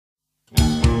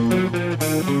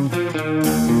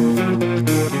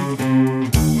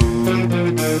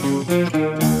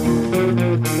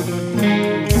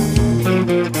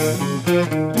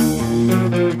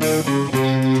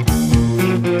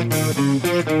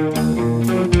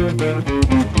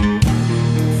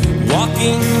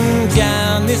Walking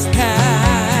down this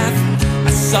path,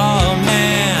 I saw a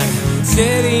man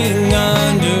sitting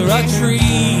under a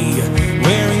tree,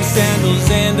 wearing sandals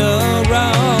and a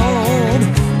robe.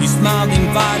 He smiled,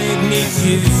 invited me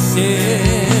to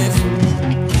sit.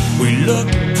 We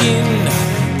looked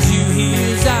into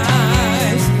his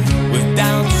eyes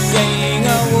without saying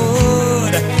a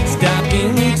word,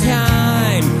 stopping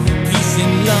time. Peace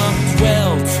and love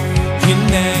dwelt in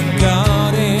that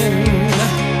garden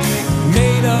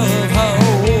made of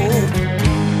hope.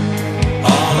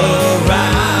 All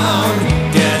around,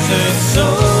 desert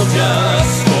soldiers,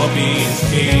 scorpions,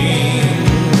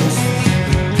 kings.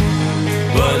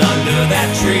 But under that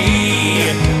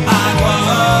tree, I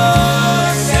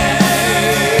was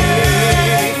safe.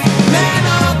 Man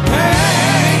of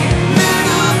pain, man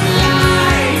of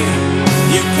light,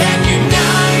 you can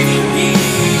unite and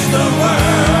ease the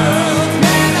world.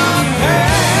 Man of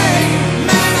pain,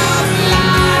 man of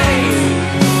light,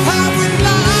 I would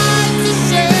like to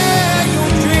share your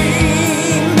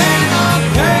dream. Man of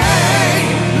pain,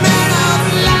 man of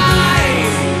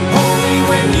light, only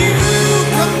when you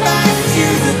come back to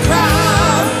the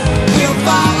crowd, we'll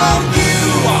follow you,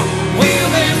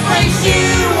 we'll embrace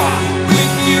you,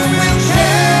 with you we'll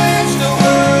change the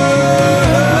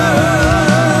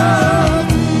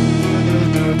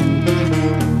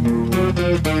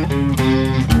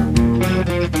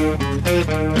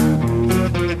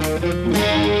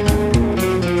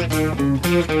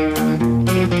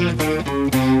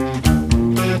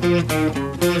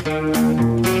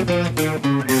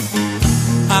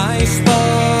I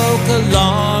spoke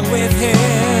along with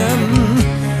him.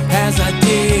 As I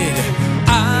did,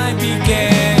 I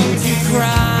began to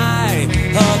cry.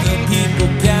 Other people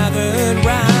gathered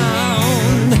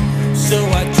round, so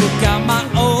I took out my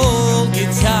old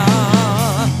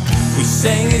guitar. We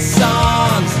sang his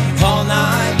songs all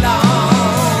night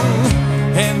long,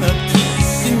 and the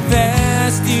peace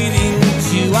invested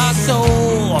into our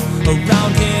soul.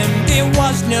 Around him there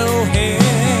was no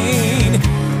hate,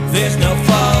 there's no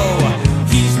foe,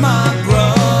 he's my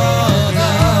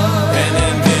brother. An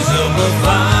invisible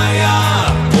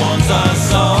fire warms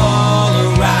us all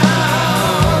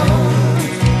around.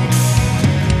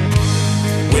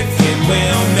 With him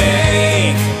we'll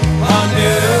make a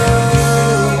new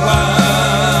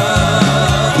world.